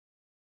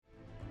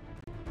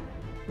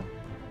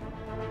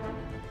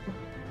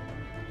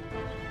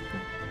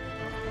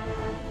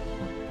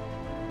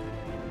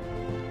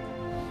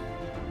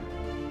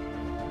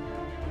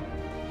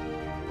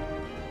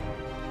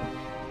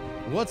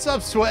What's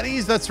up,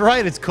 sweaties? That's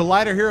right. It's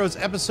Collider Heroes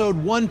episode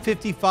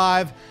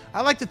 155.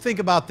 I like to think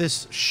about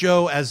this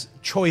show as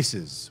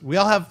choices. We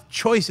all have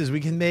choices we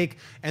can make,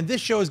 and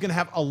this show is going to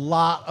have a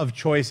lot of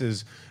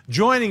choices.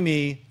 Joining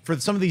me for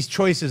some of these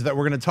choices that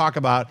we're going to talk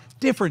about,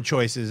 different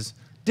choices,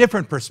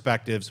 different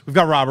perspectives, we've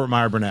got Robert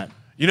Meyer Burnett.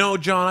 You know,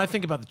 John, I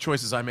think about the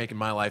choices I make in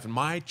my life, and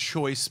my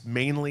choice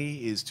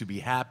mainly is to be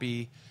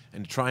happy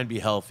and to try and be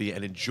healthy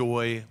and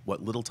enjoy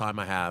what little time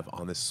I have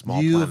on this small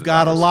planet. You've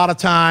got a lot of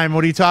time.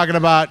 What are you talking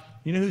about?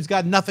 You know who's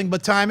got nothing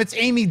but time? It's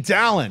Amy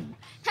Dallen.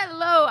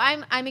 Hello,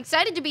 I'm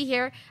excited to be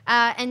here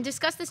and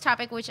discuss this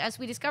topic, which, as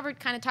we discovered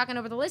kind of talking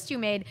over the list you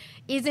made,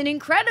 is an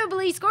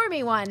incredibly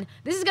squirmy one.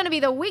 This is going to be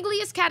the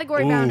wiggliest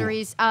category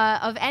boundaries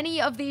of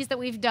any of these that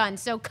we've done.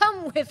 So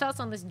come with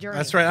us on this journey.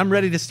 That's right. I'm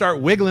ready to start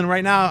wiggling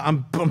right now.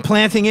 I'm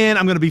planting in.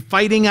 I'm going to be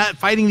fighting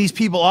these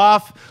people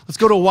off. Let's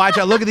go to a watch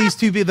out. Look at these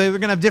two people. They're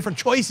going to have different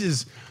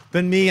choices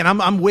than me, and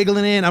I'm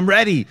wiggling in. I'm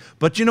ready.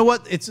 But you know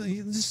what?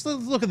 Just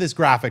look at this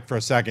graphic for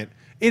a second.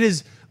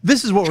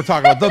 This is what we're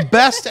talking about. The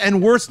best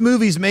and worst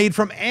movies made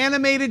from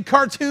animated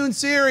cartoon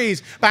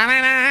series. That's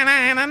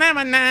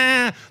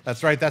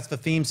right. That's the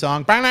theme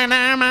song. Could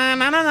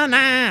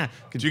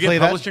you get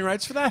publishing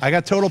rights for that? I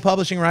got total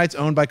publishing rights,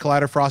 owned by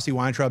Collider. Frosty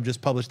Weintraub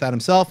just published that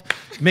himself,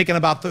 making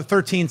about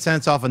 13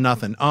 cents off of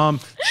nothing.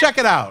 Check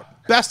it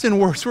out. Best and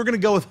worst. We're going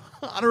to go with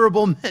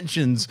honorable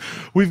mentions.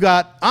 We've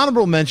got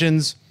honorable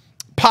mentions: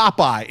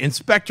 Popeye,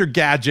 Inspector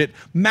Gadget,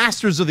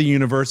 Masters of the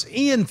Universe,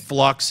 Ian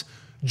Flux,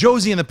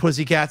 Josie and the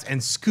Pussycats, and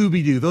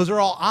Scooby-Doo. Those are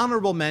all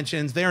honorable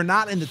mentions. They are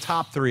not in the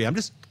top three. I'm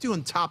just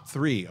doing top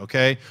three,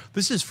 okay?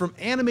 This is from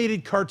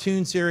animated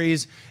cartoon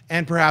series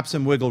and perhaps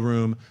some wiggle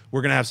room.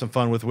 We're going to have some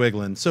fun with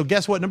wiggling. So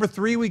guess what? Number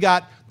three, we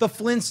got the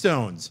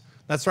Flintstones.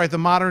 That's right, the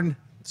modern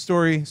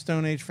story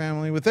Stone Age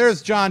family.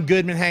 There's John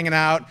Goodman hanging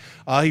out.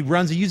 He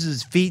uses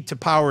his feet to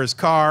power his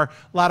car.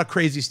 A lot of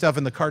crazy stuff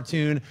in the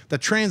cartoon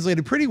that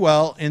translated pretty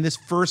well in this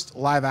first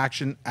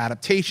live-action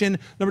adaptation.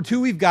 Number two,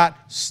 we've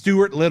got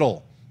Stuart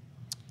Little.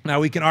 Now,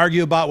 we can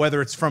argue about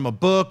whether it's from a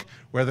book,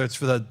 whether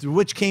it's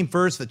which came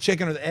first, the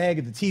chicken or the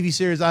egg, the TV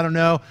series, I don't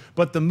know.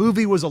 But the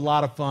movie was a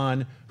lot of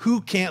fun. Who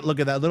can't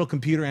look at that little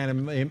computer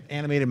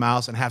animated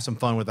mouse and have some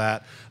fun with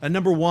that? And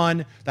number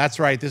one, that's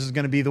right, this is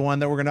going to be the one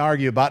that we're going to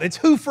argue about. It's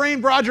Who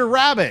Framed Roger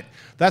Rabbit?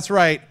 That's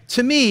right.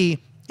 To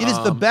me, it is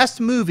the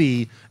best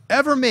movie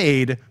ever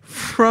made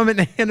from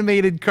an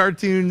animated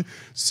cartoon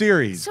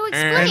series. So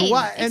explain.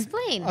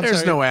 Explain.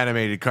 There's no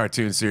animated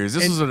cartoon series.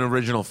 This is an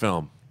original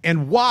film.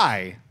 And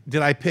why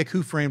did I pick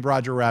Who Framed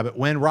Roger Rabbit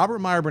when Robert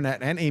Meyer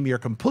Burnett and Amy are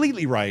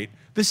completely right?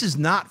 This is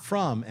not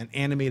from an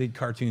animated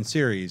cartoon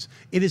series.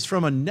 It is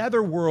from a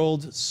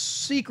netherworld,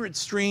 secret,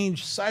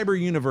 strange cyber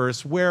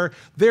universe where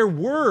there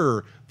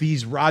were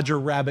these Roger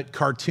Rabbit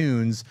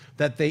cartoons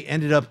that they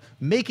ended up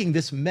making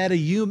this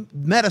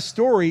meta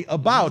story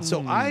about.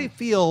 So I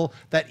feel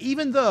that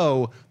even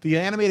though the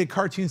animated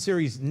cartoon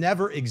series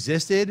never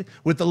existed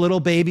with the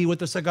little baby with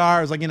the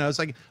cigar, it's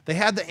like they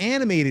had the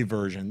animated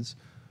versions.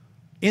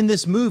 In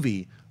this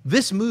movie,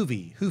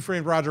 Who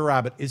Framed Roger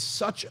Rabbit, is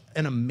such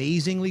an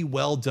amazingly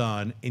well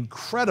done,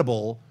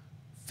 incredible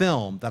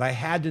film that I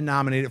had to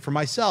nominate it for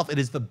myself. It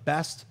is the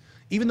best,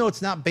 even though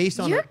it's not based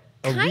on a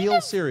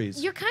real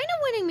series. You're kind of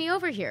winning me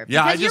over here.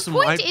 Yeah, because your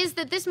point is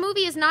that this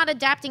movie is not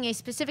adapting a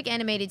specific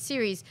animated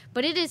series,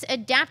 but it is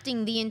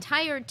adapting the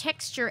entire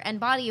texture and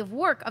body of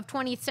work of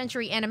 20th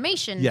century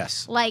animation.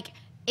 Yes. Like,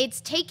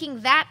 it's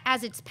taking that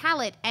as its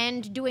palette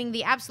and doing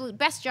the absolute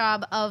best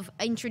job of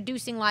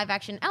introducing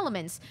live-action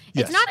elements.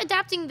 Yes. It's not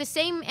adapting the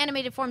same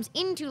animated forms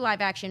into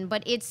live-action,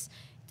 but it's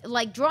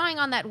like drawing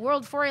on that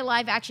world for a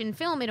live-action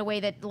film in a way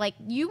that, like,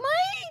 you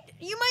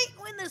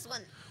might win this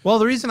one. Well,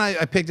 the reason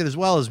I picked it as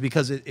well is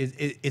because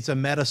it's a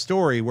meta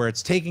story where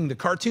it's taking the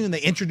cartoon,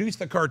 they introduce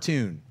the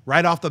cartoon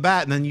right off the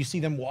bat, and then you see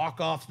them walk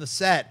off the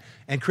set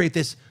and create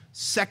this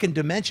second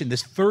dimension,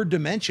 this third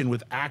dimension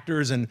with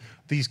actors and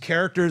these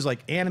characters, like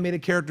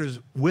animated characters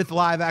with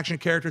live action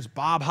characters.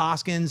 Bob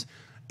Hoskins,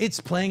 it's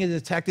playing a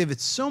detective.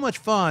 It's so much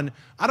fun.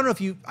 I don't know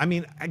if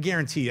I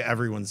guarantee you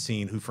everyone's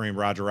seen Who Framed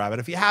Roger Rabbit.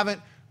 If you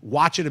haven't,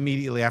 watch it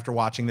immediately after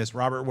watching this.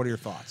 Robert, what are your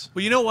thoughts?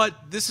 Well, you know what?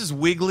 This is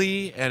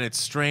wiggly and it's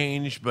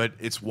strange, but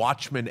it's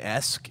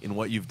Watchmen-esque in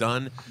what you've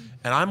done,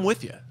 and I'm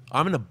with you.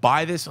 I'm going to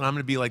buy this, and I'm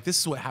going to be like, this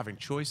is what having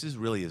choices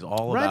really is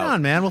all about. Right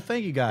on, man. Well,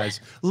 thank you, guys.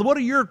 What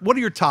are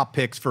your top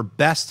picks for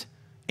best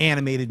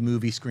animated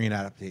movie screen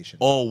adaptation?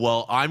 Oh,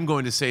 well, I'm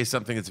going to say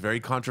something that's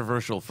very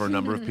controversial for a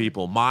number of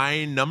people.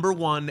 My number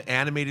one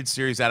animated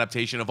series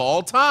adaptation of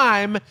all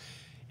time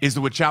is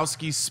the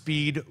Wachowski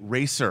Speed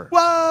Racer.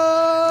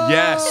 Whoa!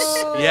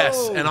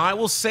 Yes. And I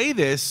will say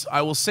this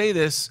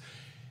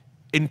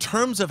in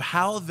terms of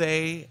how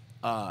they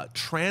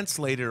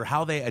translated or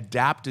how they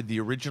adapted the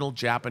original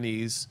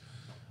Japanese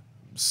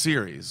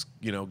series,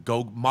 Go,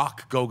 or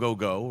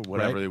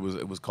whatever Right.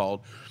 it was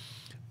called.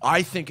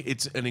 I think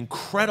it's an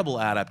incredible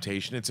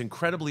adaptation. It's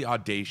incredibly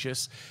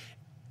audacious.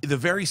 The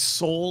very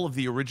soul of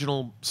the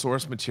original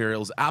source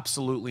material is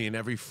absolutely in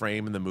every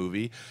frame in the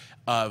movie.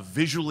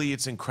 Visually,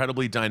 it's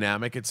incredibly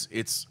dynamic.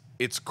 It's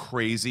It's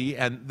crazy.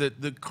 And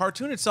the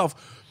cartoon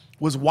itself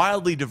was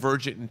wildly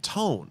divergent in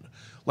tone.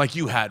 Like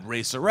you had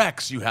Racer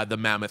X, you had the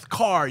mammoth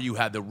car, you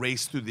had the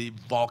race through the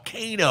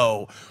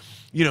volcano.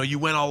 You know, you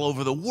went all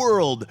over the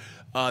world.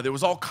 There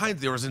was all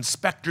kinds. There was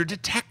Inspector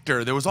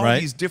Detector. There was all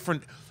these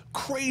different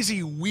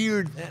crazy,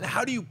 weird. And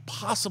how do you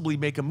possibly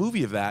make a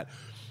movie of that?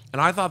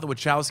 And I thought the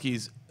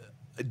Wachowskis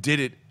did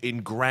it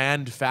in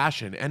grand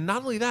fashion. And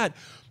not only that,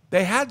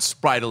 they had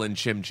Spritle and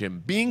Chim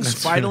Chim being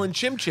Spritle and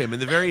Chim Chim in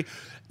the very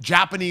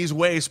Japanese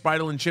way.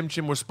 Spritle and Chim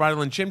Chim were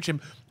Spritle and Chim Chim.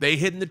 They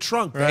hid in the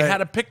trunk. They had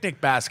a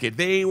picnic basket.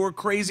 They were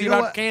crazy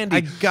about candy.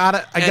 I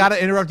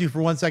gotta interrupt you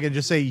for 1 second and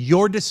just say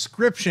your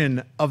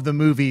description of the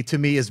movie to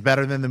me is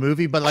better than the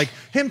movie. But like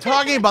him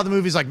talking about the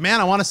movie is like, man,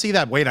 I want to see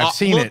that. Wait, I've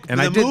seen it, and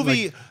the I didn't.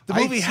 Movie, the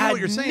movie had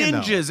saying,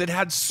 ninjas. It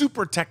had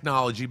super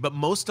technology, but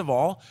most of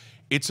all,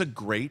 it's a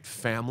great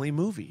family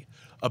movie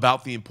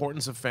about the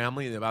importance of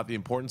family and about the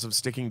importance of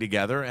sticking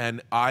together.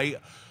 And I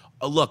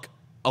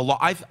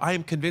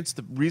am convinced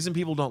the reason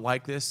people don't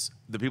like this,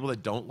 the people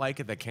that don't like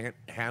it, that can't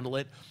handle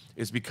it,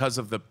 is because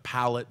of the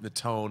palette, and the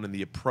tone, and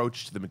the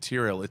approach to the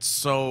material. It's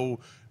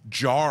so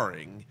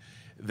jarring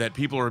that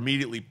people are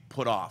immediately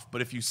put off.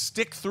 But if you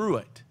stick through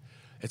it,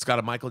 it's got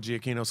a Michael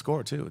Giacchino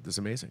score, too. It's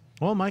amazing.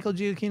 Well, Michael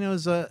Giacchino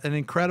is an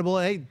incredible...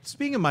 Hey,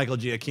 speaking of Michael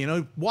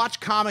Giacchino,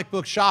 watch Comic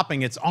Book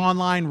Shopping. It's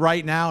online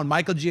right now, and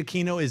Michael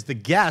Giacchino is the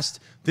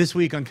guest this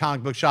week on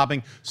Comic Book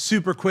Shopping.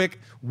 Super quick,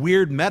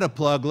 weird meta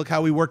plug. Look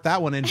how we worked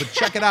that one in. But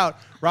check it out.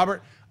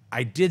 Robert,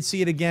 I did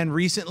see it again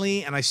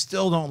recently, and I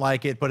still don't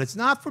like it, but it's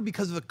not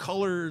because of the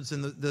colors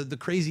and the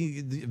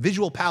crazy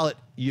visual palette.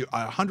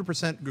 I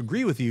 100%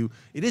 agree with you.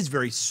 It is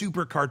very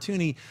super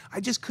cartoony. I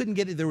just couldn't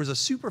get it. There was a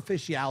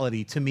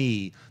superficiality to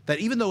me that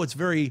even though it's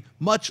very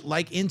much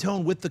like in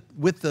tone with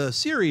the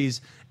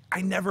series,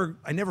 I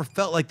never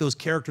felt like those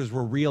characters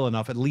were real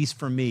enough, at least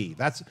for me.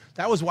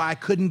 That was why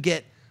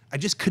I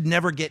just could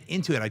never get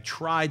into it. I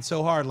tried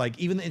so hard. Like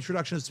even the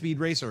introduction of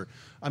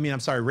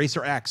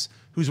Racer X,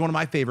 who's one of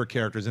my favorite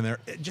characters in there.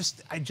 It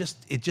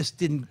just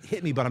didn't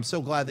hit me, but I'm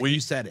so glad that you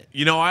said it.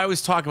 You know, I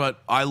always talk about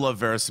I love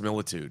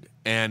verisimilitude,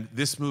 and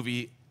this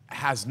movie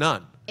has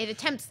none. It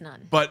attempts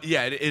none. But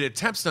yeah, it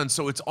attempts none,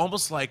 so it's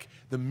almost like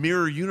the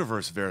mirror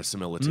universe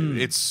verisimilitude.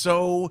 It's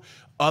so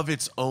of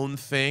its own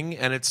thing,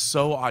 and it's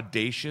so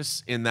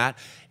audacious in that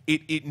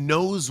it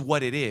knows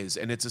what it is,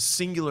 and it's a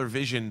singular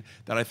vision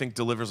that I think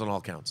delivers on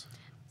all counts.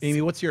 Amy,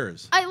 what's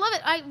yours? I love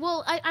it. I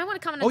want to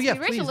comment on Speed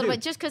Racer a little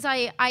bit, just because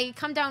I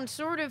come down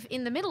sort of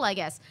in the middle, I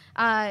guess.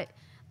 By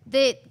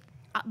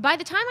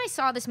the time I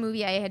saw this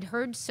movie, I had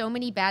heard so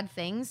many bad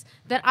things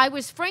that I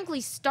was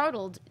frankly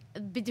startled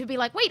to be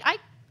like, wait, I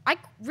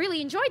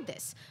really enjoyed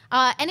this.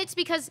 And it's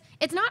because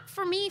it's not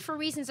for me for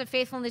reasons of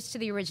faithfulness to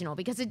the original,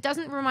 because it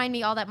doesn't remind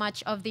me all that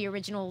much of the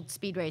original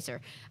Speed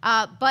Racer.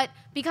 But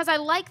because I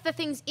like the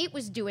things it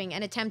was doing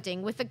and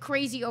attempting with the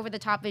crazy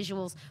over-the-top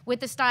visuals, with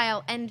the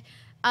style. And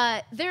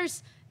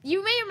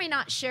you may or may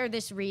not share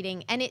this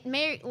reading, and it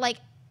may,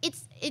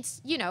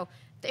 it's you know,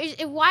 there's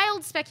a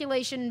wild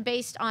speculation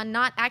based on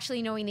not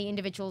actually knowing the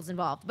individuals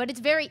involved. But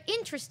it's very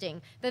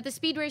interesting that the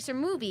Speed Racer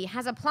movie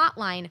has a plot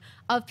line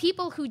of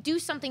people who do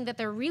something that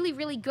they're really,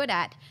 really good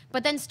at,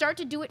 but then start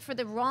to do it for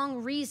the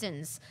wrong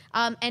reasons,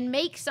 and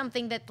make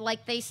something that,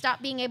 like, they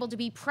stop being able to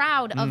be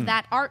proud of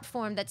that art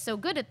form that's so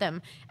good at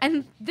them.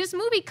 And this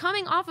movie,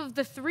 coming off of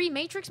the 3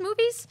 Matrix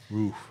movies,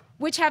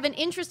 which have an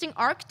interesting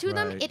arc to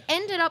them, it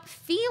ended up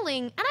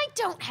feeling, and I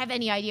don't have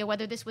any idea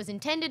whether this was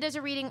intended as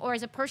a reading or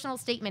as a personal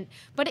statement,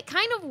 but it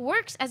kind of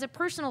works as a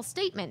personal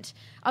statement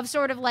of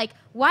sort of like,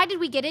 why did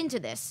we get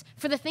into this?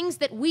 For the things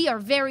that we are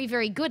very,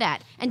 very good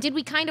at. And did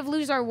we kind of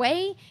lose our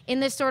way in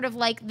this sort of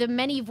like the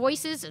many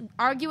voices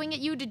arguing at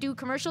you to do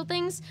commercial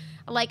things?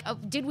 Like,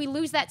 did we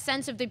lose that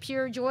sense of the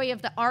pure joy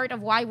of the art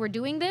of why we're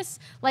doing this?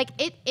 Like,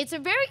 it's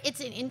an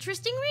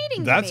interesting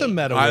reading. That's a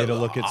meta way to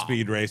look at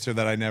Speed Racer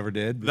that I never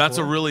did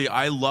before.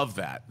 I love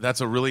that. I'm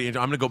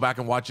going to go back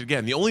and watch it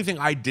again. The only thing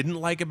I didn't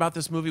like about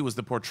this movie was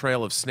the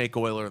portrayal of Snake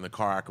Oiler and the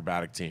car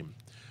acrobatic team.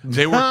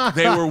 They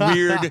were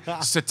weird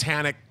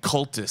satanic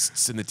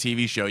cultists in the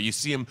TV show. You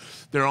see them,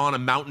 they're on a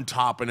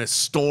mountaintop in a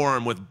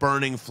storm with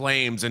burning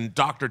flames, and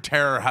Dr.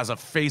 Terror has a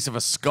face of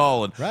a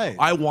skull. And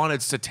I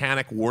wanted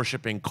satanic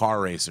worshiping car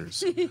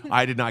racers.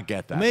 I did not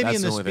get that. Maybe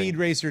That's in the Speed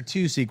Racer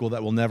 2 sequel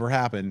that will never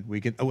happen,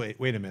 we can. Oh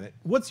wait a minute.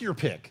 What's your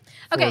pick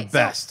for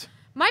best?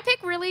 My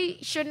pick really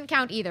shouldn't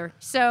count either.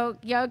 So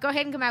go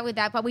ahead and come out with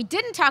that. But we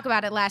didn't talk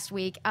about it last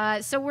week,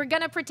 so we're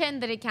gonna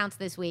pretend that it counts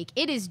this week.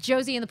 It is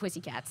Josie and the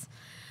Pussycats.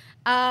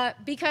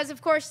 Because,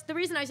 of course, the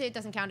reason I say it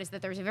doesn't count is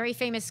that there's a very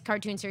famous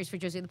cartoon series for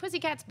Josie and the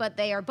Pussycats, but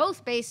they are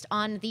both based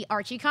on the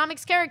Archie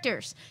comics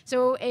characters.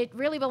 So it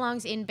really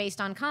belongs in based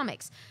on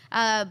comics.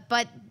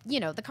 But, you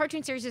know, the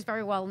cartoon series is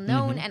very well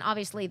known, and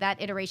obviously that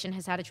iteration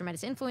has had a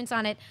tremendous influence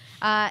on it.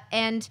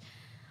 And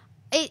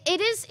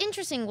it is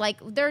interesting. Like,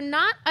 there are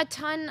not a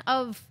ton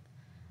of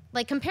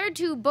like compared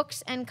to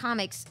books and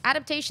comics,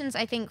 adaptations,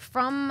 I think,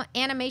 from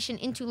animation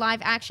into live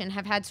action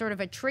have had sort of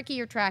a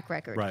trickier track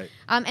record. Right.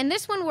 And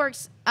this one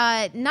works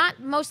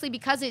not mostly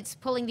because it's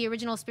pulling the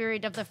original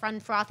spirit of the fun,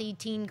 frothy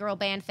teen girl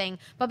band thing,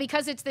 but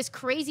because it's this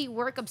crazy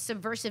work of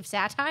subversive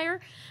satire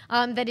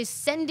that is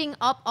sending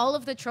up all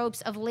of the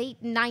tropes of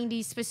late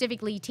 90s,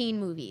 specifically teen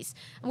movies,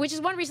 which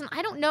is one reason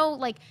I don't know,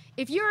 like,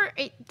 if you're,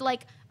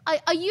 like,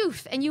 a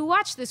youth and you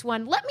watch this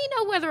one, let me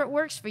know whether it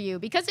works for you,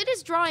 because it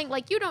is drawing,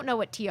 like, you don't know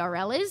what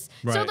TRL is,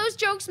 so Right. those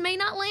jokes may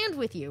not land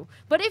with you.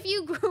 But if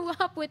you grew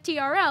up with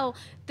TRL,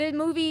 the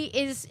movie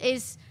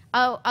is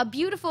a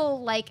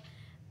beautiful, like,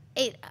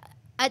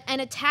 an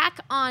attack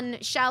on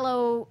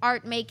shallow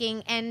art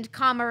making and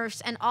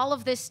commerce and all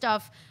of this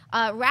stuff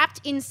wrapped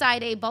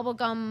inside a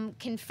bubblegum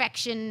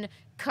confection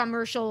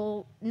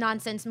commercial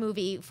nonsense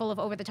movie full of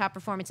over-the-top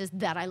performances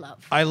that I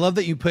love. I love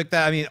that you picked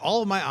that. I mean,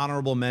 all of my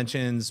honorable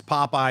mentions,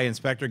 Popeye,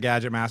 Inspector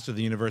Gadget, Master of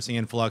the Universe,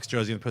 Ian Flux,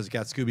 Josie and the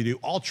Pussycat, Scooby-Doo,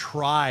 all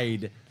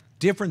tried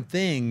different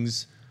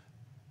things,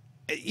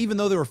 even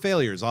though they were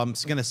failures. I'm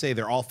going to say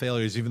they're all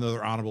failures, even though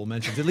they're honorable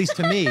mentions, at least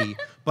to me.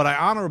 But I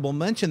honorable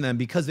mention them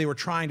because they were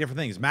trying different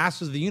things.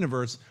 Masters of the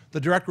Universe, the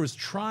director was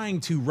trying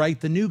to write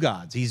the New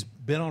Gods. He's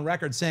been on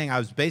record saying I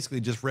was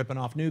basically just ripping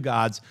off New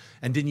Gods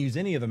and didn't use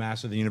any of the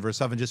Masters of the Universe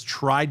stuff and just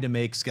tried to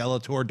make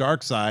Skeletor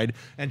Darkseid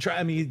and try.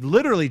 I mean, he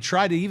literally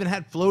tried to even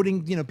had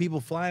floating, you know,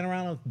 people flying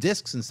around with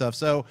discs and stuff.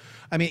 So,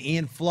 I mean,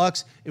 Ian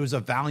Flux, it was a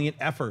valiant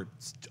effort.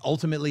 It's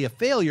ultimately a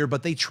failure,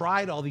 but they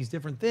tried all these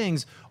different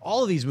things.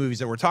 All of these movies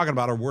that we're talking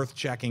about are worth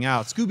checking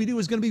out. Scooby-Doo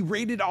was going to be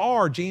rated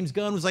R. James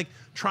Gunn was like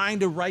trying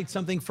to write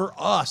something for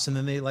us, and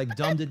then they like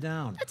dumbed it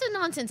down. That's a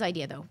nonsense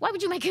idea, though. Why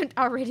would you make an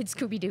R-rated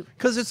Scooby-Doo?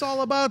 Because it's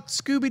all about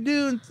Scooby-Doo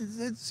and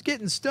it's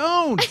getting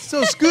stoned.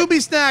 So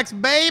Scooby Snacks,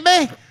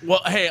 baby.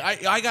 Well, hey,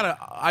 I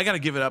gotta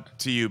give it up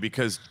to you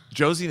because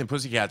Josie and the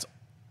Pussycats,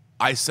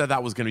 I said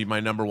that was gonna be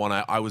my number one.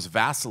 I was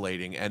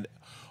vacillating, and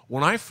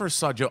when I first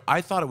saw Joe,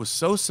 I thought it was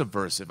so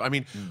subversive. I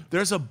mean,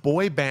 there's a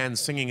boy band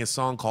singing a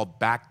song called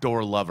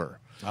 "Backdoor Lover."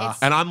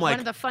 It's And I'm like, one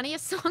of the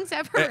funniest songs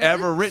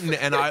ever written,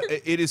 and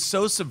it is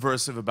so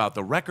subversive about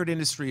the record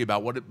industry,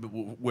 about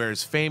where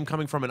is fame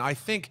coming from, and I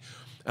think,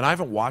 and I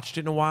haven't watched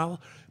it in a while,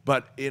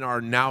 but in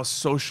our now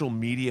social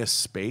media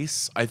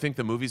space, I think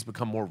the movie's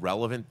become more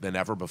relevant than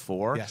ever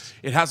before. Yes.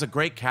 It has a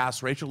great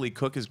cast. Rachel Lee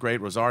Cook is great.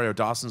 Rosario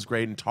Dawson's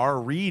great, and Tara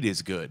Reid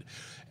is good.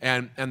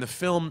 And the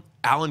film,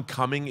 Alan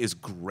Cumming is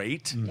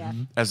great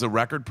as the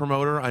record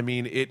promoter. I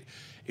mean,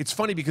 it's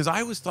funny because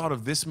I always thought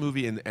of this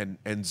movie and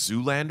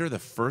Zoolander, the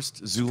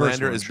first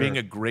Zoolander, one, as sure. being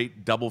a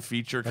great double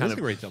feature, kind is of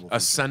a great double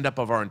a send-up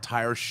of our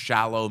entire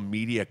shallow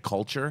media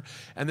culture.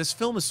 And this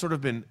film has sort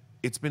of been,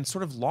 it's been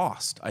sort of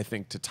lost, I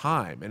think, to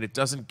time. And it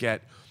doesn't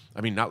get,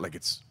 I mean, not like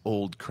it's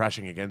old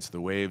crashing against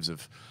the waves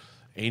of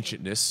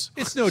ancientness.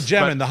 It's no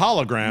Gem and the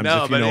Holograms,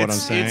 No, if you but know what I'm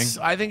saying.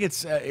 I think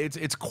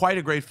it's quite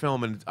a great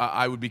film, and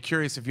I would be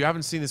curious if you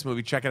haven't seen this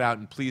movie, check it out,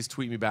 and please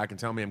tweet me back and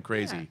tell me I'm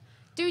crazy. Yeah.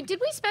 Dude, did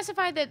we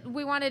specify that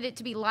we wanted it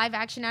to be live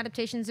action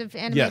adaptations of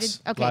animated?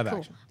 Yes, Okay, live cool.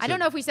 action. I don't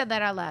know if we said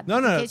that out loud. No,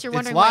 In case you're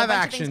wondering it's why live a bunch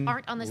of action. things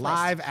aren't on this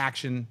live list.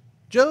 action.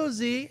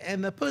 Josie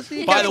and the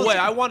Pussycats. By the way,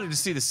 I wanted to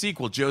see the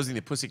sequel, Josie and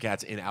the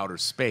Pussycats in Outer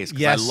Space,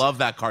 because Yes. I love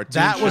that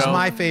cartoon That was show.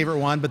 my favorite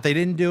one, but they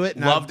didn't do it.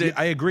 and Loved it.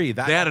 I agree.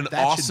 That They had an that should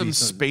be awesome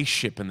something.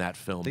 spaceship in that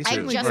film. They I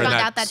certainly just did. found Or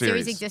in out that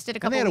series series. existed a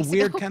And couple they had a weeks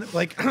weird ago. kind of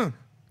like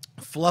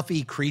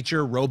fluffy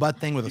creature robot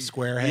thing with a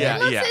square head. Yeah.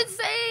 That's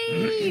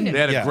insane. They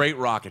had Yeah. a great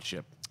rocket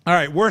ship. All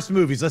right, worst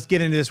movies. Let's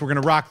get into this. We're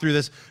going to rock through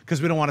this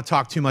because we don't want to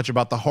talk too much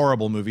about the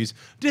horrible movies.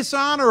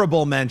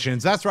 Dishonorable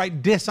mentions. That's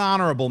right,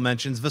 dishonorable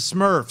mentions. The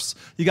Smurfs.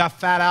 You got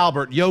Fat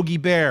Albert, Yogi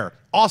Bear,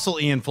 also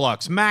Ian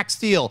Flux, Max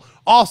Steel,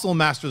 also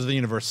Masters of the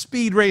Universe,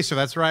 Speed Racer.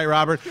 That's right,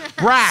 Robert.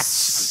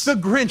 Bratz, The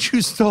Grinch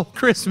Who Stole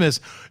Christmas.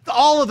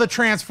 All of the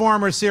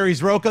Transformers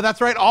series, Roka.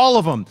 That's right, all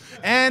of them.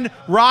 And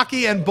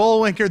Rocky and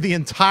Bullwinkle, the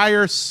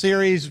entire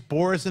series,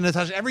 Boris and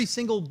Natasha, every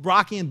single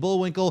Rocky and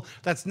Bullwinkle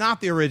that's not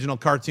the original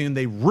cartoon,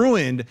 they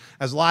ruined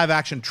as live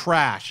action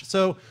trash.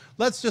 So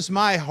that's just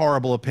my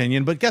horrible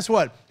opinion. But guess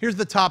what? Here's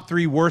the top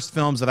 3 worst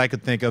films that I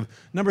could think of.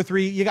 Number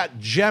 3, you got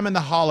Gem and the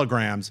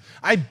Holograms.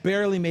 I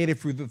barely made it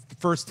through the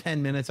first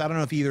 10 minutes. I don't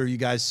know if either of you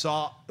guys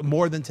saw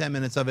more than 10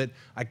 minutes of it.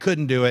 I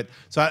couldn't do it.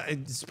 So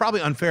it's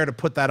probably unfair to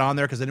put that on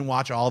there because I didn't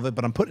watch all of it,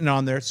 but I'm putting it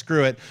on there.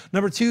 Screw it.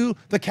 Number 2,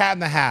 The Cat in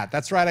the Hat.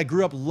 That's right. I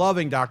grew up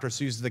loving Dr.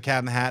 Seuss's The Cat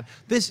in the Hat.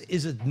 This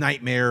is a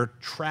nightmare,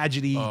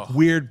 tragedy,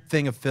 weird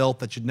thing of filth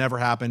that should never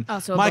happen.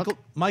 Also a book.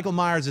 Michael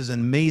Myers is an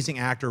amazing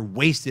actor,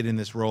 wasted in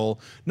this role.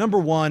 Number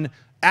 1,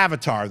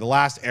 Avatar, The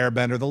Last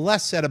Airbender. The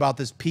less said about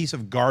this piece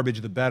of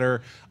garbage, the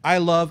better. I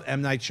love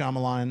M. Night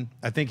Shyamalan.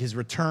 I think his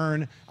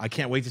return, I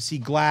can't wait to see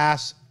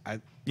Glass.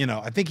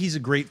 I think he's a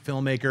great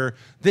filmmaker.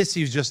 This,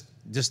 he's just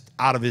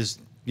out of his,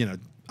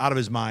 out of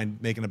his mind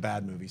making a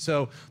bad movie.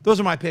 So those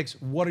are my picks.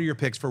 What are your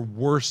picks for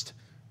worst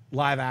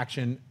live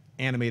action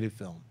animated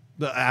film?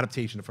 The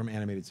adaptation from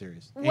animated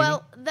series. Amy?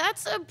 Well,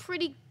 that's a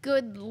pretty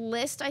good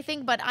list, I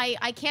think, but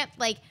I can't,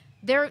 like,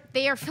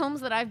 they are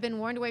films that I've been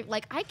warned away.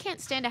 Like, I can't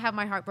stand to have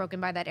my heart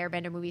broken by that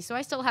Airbender movie, so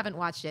I still haven't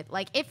watched it.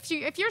 Like, if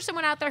you're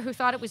someone out there who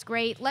thought it was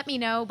great, let me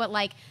know. But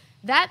like,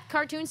 that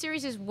cartoon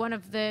series is one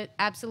of the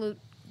absolute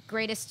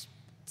greatest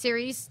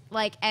series.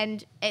 Like,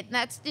 and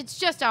it's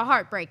just a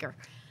heartbreaker.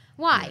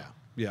 Why?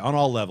 Yeah, on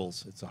all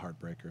levels, it's a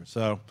heartbreaker.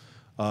 So,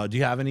 do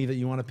you have any that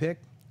you want to pick?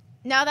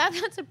 No,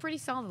 that's a pretty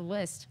solid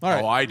list. All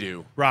right. Oh, I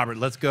do. Robert,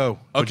 let's go.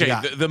 What you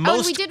Okay, got? the And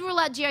most we did rule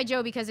out G.I.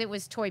 Joe because it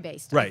was toy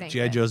based. Right,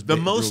 G.I. Joe's the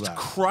ruled most out.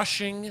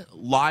 crushing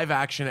live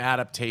action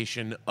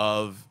adaptation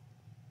of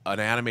an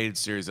animated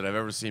series that I've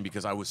ever seen,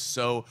 because I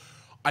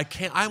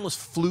almost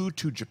flew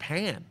to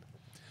Japan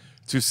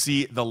to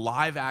see the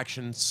live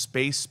action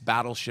space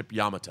battleship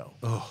Yamato.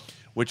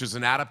 Which is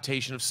an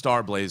adaptation of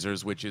Star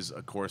Blazers, which is,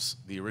 of course,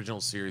 the original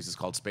series is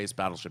called Space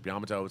Battleship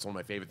Yamato. It's one of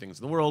my favorite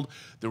things in the world.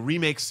 The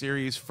remake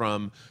series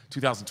from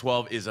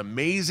 2012 is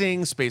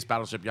amazing, Space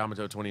Battleship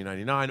Yamato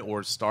 2099,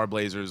 or Star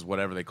Blazers,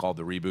 whatever they called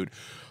the reboot.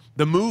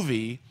 The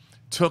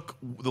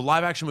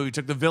live-action movie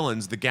took the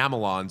villains, the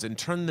Gamelons, and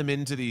turned them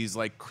into these,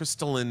 like,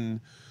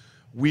 crystalline,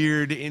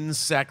 weird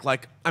insect,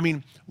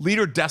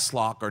 Leader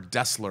Deathlock, or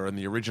Dessler in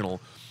the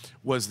original,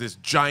 was this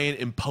giant,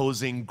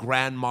 imposing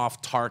Grand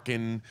Moff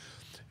Tarkin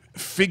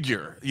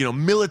figure,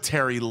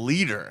 military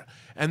leader.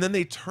 And then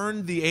they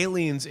turned the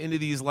aliens into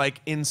these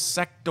like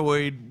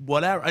insectoid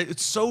whatever.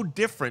 It's so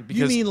different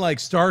because You mean like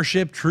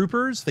Starship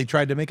Troopers? They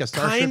tried to make a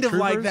Starship kind of Troopers?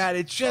 like that.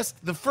 It's just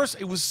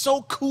it was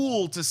so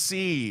cool to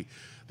see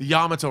the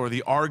Yamato or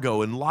the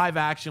Argo in live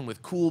action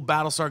with cool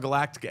Battlestar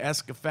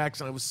Galactica-esque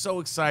effects, and I was so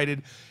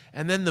excited.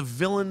 And then the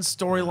villain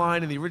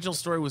storyline in the original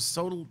story was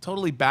so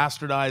totally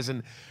bastardized,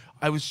 and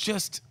I was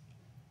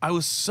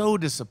so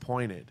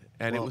disappointed.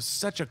 And it was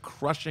such a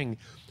crushing.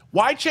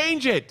 Why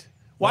change it?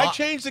 Why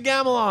change the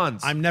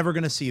Gamelons? I'm never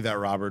going to see that,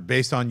 Robert.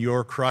 Based on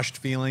your crushed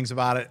feelings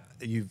about it,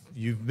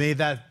 you've made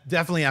that.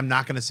 Definitely, I'm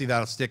not going to see that.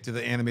 I'll stick to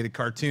the animated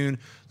cartoon.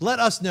 Let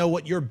us know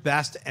what your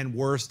best and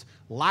worst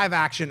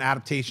live-action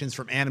adaptations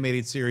from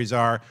animated series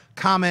are.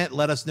 Comment.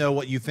 Let us know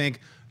what you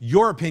think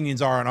your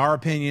opinions are on our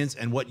opinions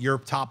and what your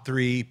top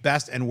 3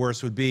 best and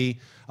worst would be.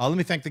 Let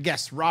me thank the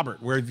guests.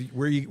 Robert,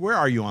 where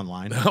are you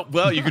online?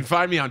 Well, you can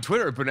find me on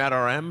Twitter at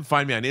BurnettRM.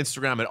 Find me on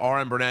Instagram at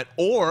RMBurnett.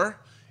 Or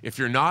if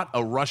you're not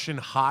a Russian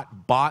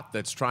hot bot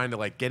that's trying to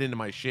like get into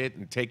my shit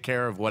and take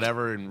care of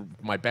whatever in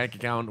my bank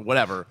account,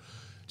 whatever,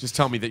 just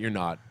tell me that you're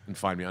not and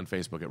find me on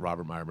Facebook at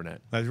Robert Meyer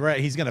Burnett. That's right.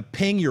 He's going to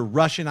ping your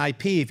Russian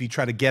IP if you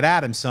try to get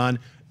at him, son.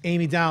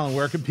 Amy Dallen,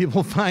 where can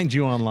people find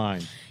you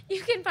online?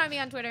 You can find me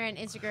on Twitter and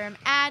Instagram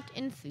at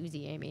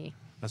EnthusiAmy.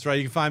 That's right.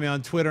 You can find me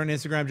on Twitter and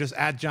Instagram just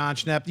at Jon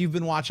Schnepp. You've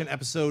been watching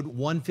episode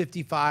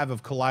 155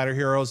 of Collider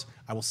Heroes.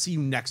 I will see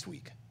you next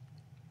week.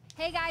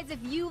 Hey guys, if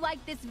you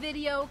like this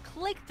video,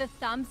 click the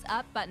thumbs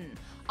up button.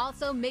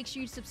 Also, make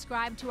sure you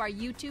subscribe to our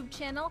YouTube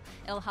channel.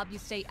 It'll help you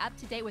stay up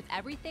to date with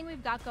everything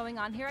we've got going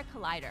on here at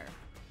Collider.